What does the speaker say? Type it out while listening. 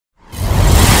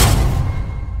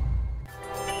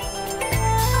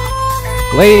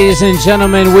Ladies and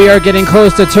gentlemen, we are getting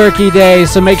close to Turkey Day,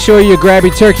 so make sure you grab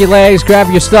your turkey legs, grab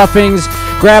your stuffings,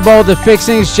 grab all the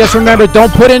fixings. Just remember,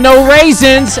 don't put in no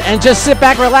raisins, and just sit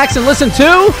back, relax, and listen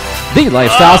to the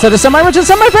lifestyles of the semi-rich and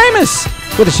semi-famous,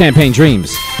 with the champagne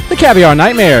dreams, the caviar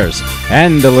nightmares,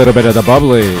 and a little bit of the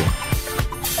bubbly.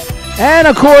 And,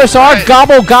 of course, our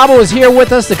Gobble Gobble is here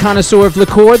with us, the connoisseur of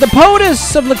liqueur, the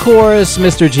POTUS of liqueurs,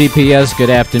 Mr. GPS. Good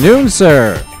afternoon,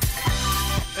 sir.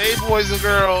 Hey, boys and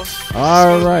girls.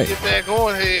 All right. Get back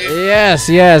on here.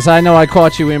 Yes. I know I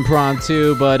caught you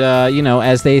impromptu, but, you know,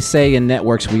 as they say in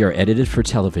networks, we are edited for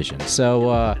television.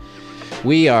 So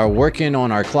we are working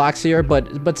on our clocks here,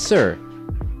 but sir,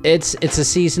 it's a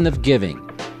season of giving.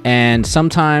 And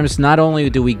sometimes not only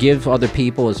do we give other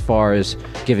people as far as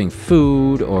giving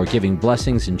food or giving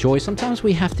blessings and joy, sometimes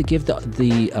we have to give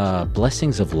the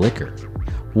blessings of liquor.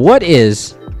 What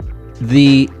is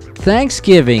the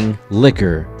Thanksgiving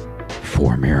liquor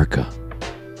for America?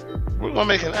 We're going to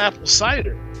make an apple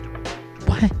cider.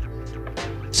 What?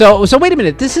 So wait a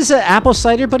minute. This is an apple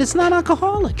cider, but it's not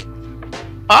alcoholic.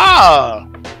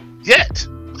 Yet.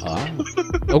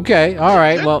 Okay. All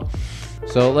right. Well,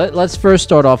 so let's first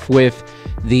start off with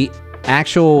the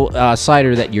actual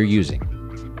cider that you're using.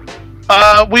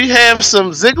 We have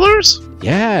some Ziegler's.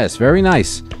 Yes, very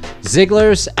nice.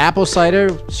 Ziegler's apple cider.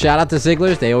 Shout out to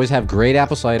Ziegler's. They always have great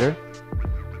apple cider.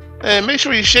 And make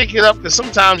sure you shake it up, because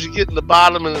sometimes you get in the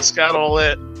bottom and it's got all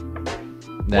that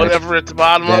whatever at the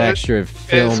bottom of it. That extra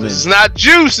film. It's not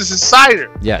juice, this is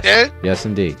cider. Yes. Okay? Yes,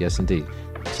 indeed. Yes, indeed.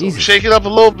 So shake it up a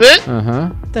little bit.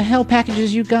 What the hell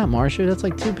packages you got, Marsha? That's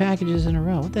like 2 packages in a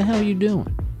row. What the hell are you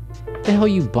doing? What the hell are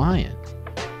you buying?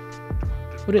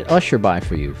 What did Usher buy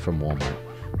for you from Walmart?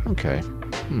 Okay.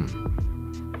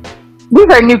 These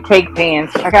are new cake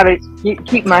pans. I gotta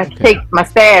keep my cake, my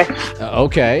stash.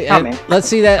 Okay. And let's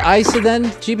see that ice then,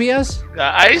 GPS?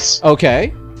 Got ice.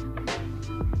 Okay.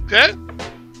 Okay.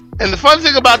 And the fun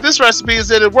thing about this recipe is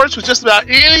that it works with just about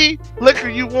any liquor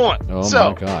you want. Oh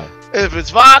my God. If it's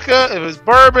vodka, if it's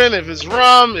bourbon, if it's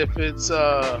rum, if it's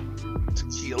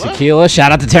tequila. Tequila.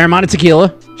 Shout out to Terramana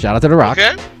Tequila. Shout out to The Rock.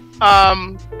 Okay.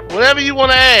 Whatever you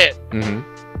want to add.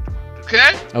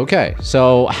 Okay. Okay.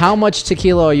 So how much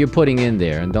tequila are you putting in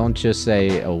there? And don't just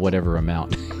say whatever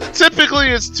amount. Typically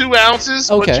it's 2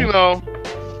 ounces. Okay. But you know,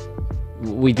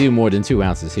 we do more than 2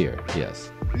 ounces here.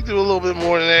 Yes. We do a little bit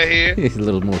more than that here. A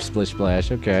little more splish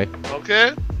splash. Okay.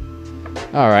 Okay.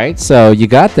 All right. So you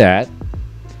got that.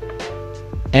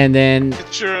 And then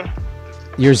Get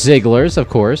your Ziegler's, of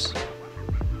course.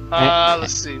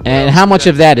 Let's see. And how much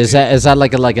of that is that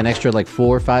like an extra like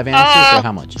 4 or 5 ounces, or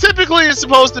how much? Typically, it's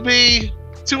supposed to be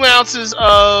 2 ounces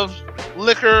of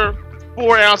liquor,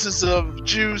 4 ounces of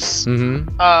juice, an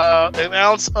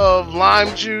ounce of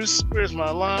lime juice. Where's my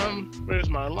lime? Where's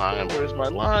my lime? Where's my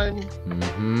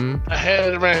lime? I had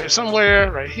it around here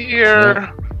somewhere, right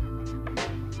here. Yep.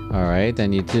 All right,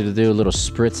 then you do a little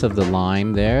spritz of the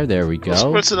lime there. There we go.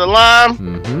 Spritz of the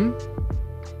lime.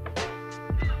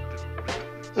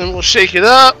 Then we'll shake it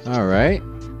up. All right.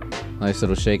 Nice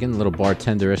little shaking, a little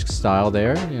bartender-esque style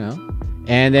there, you know.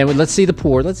 And then let's see the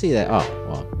pour. Let's see that. Oh,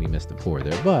 well, we missed the pour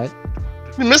there, but...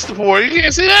 You missed the pour. You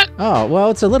can't see that? Oh, well,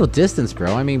 it's a little distance,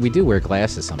 bro. I mean, we do wear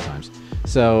glasses sometimes.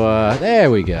 So, there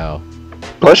we go.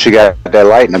 Plus, you got that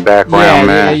light in the background,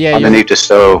 man. Underneath the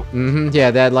stove.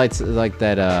 Yeah, that light's like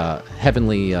that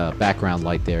heavenly background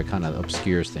light there kind of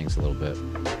obscures things a little bit.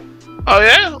 Oh,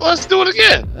 yeah? Let's do it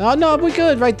again. Oh, no, we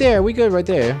good right there. We good right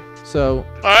there. So.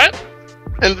 All right.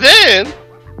 And then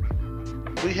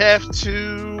we have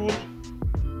to.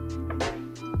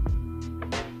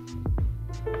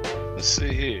 Let's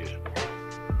see here.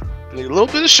 Need a little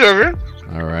bit of sugar.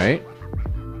 All right.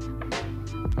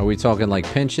 Are we talking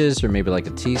like pinches or maybe like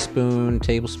a teaspoon,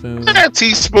 tablespoon? A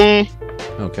teaspoon.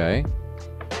 Okay.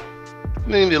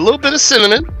 Need a little bit of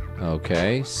cinnamon.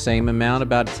 Okay. Same amount,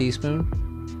 about a teaspoon?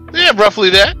 Yeah, roughly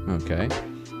that. Okay.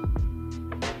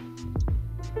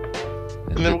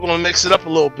 And then we're going to mix it up a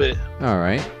little bit. All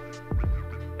right.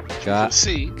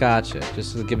 See. Gotcha.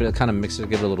 Just to give it a kind of mix it,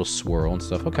 give it a little swirl and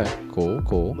stuff. Okay. Cool.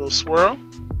 A little swirl.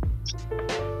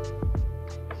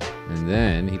 And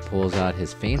then he pulls out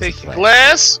his fancy Take your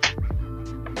glass.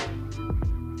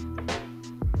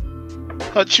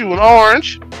 Cut you an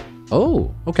orange.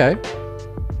 Oh, okay.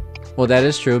 Well, that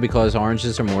is true because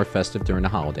oranges are more festive during the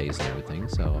holidays and everything,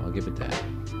 so I'll give it that.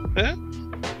 Yeah.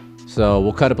 So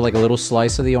we'll cut up like a little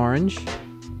slice of the orange.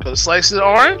 Cut a slice of the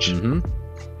orange.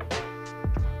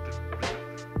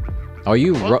 Are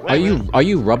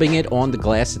you rubbing it on the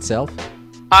glass itself?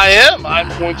 I am. I'm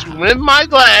going to rim my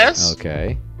glass.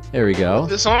 Okay. There we go.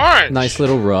 This orange. Nice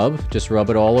little rub. Just rub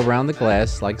it all around the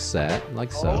glass like that, like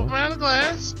so. All around the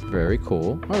glass. Very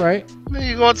cool. All right. Then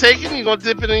you're gonna take it and you're gonna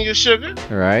dip it in your sugar.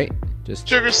 All right. Just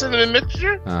sugar cinnamon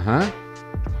mixture.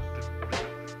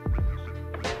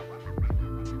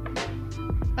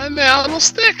 And now it'll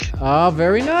stick. Oh,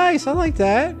 very nice. I like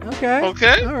that. Okay.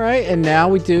 Okay. All right. And now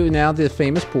we do the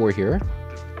famous pour here.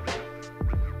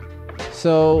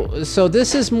 So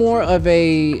this is more of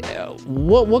a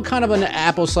what kind of an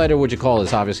apple cider would you call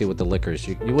this? Obviously, with the liquors,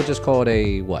 you would just call it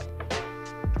a what?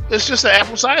 It's just an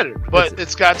apple cider, but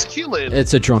it's got tequila in it.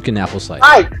 It's a drunken apple cider.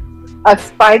 A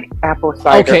spiked apple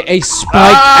cider. Okay, a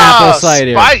spiked apple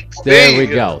cider. Spiked. There we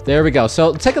go. There we go.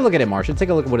 So take a look at it, Marsha. Take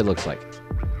a look at what it looks like.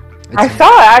 I saw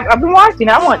it. I've been watching.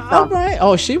 I want some. All right.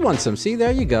 Oh, she wants some. See,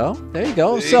 there you go. There you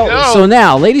go. So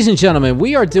now, ladies and gentlemen,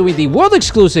 we are doing the world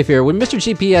exclusive here with Mr.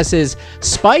 GPS's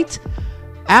spiked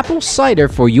apple cider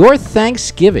for your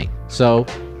Thanksgiving. So,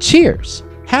 cheers.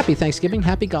 Happy Thanksgiving.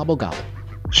 Happy gobble gobble.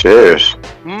 Cheers.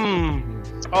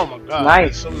 Oh my God. Nice.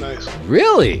 That's so nice.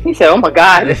 Really? He said, "Oh my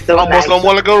God, it's so almost nice." don't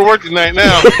want to go to work tonight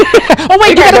now. Oh wait,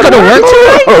 you gotta go to work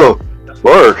tonight? Oh,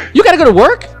 work. You gotta go to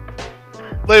work?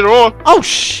 Later on. Oh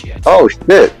shit. Oh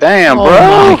shit. Damn, bro.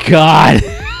 Oh my God.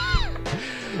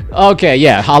 Okay,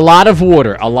 yeah, a lot of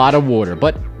water,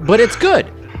 but it's good.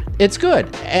 It's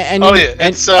good. And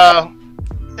it's the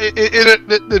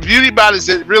beauty about it is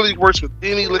it really works with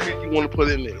any liquor you want to put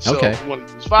in there. So if you want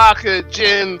to use vodka,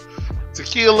 gin,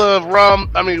 tequila, rum,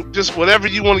 I mean, just whatever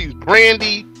you want to use,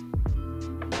 brandy.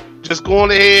 Just go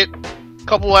on ahead,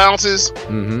 couple ounces,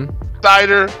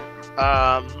 cider,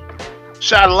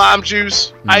 shot of lime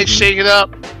juice, ice, shake it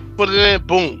up, put it in,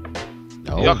 boom.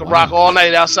 Y'all can rock all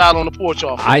night outside on the porch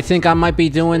off. I think I might be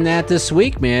doing that this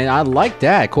week, man. I like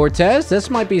that. Cortez, this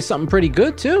might be something pretty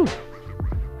good, too.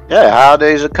 Yeah,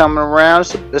 holidays are coming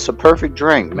around. It's a perfect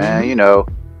drink, man. You know,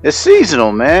 it's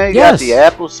seasonal, man. You got the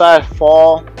apple cider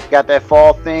fall. Got that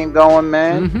fall theme going,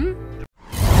 man.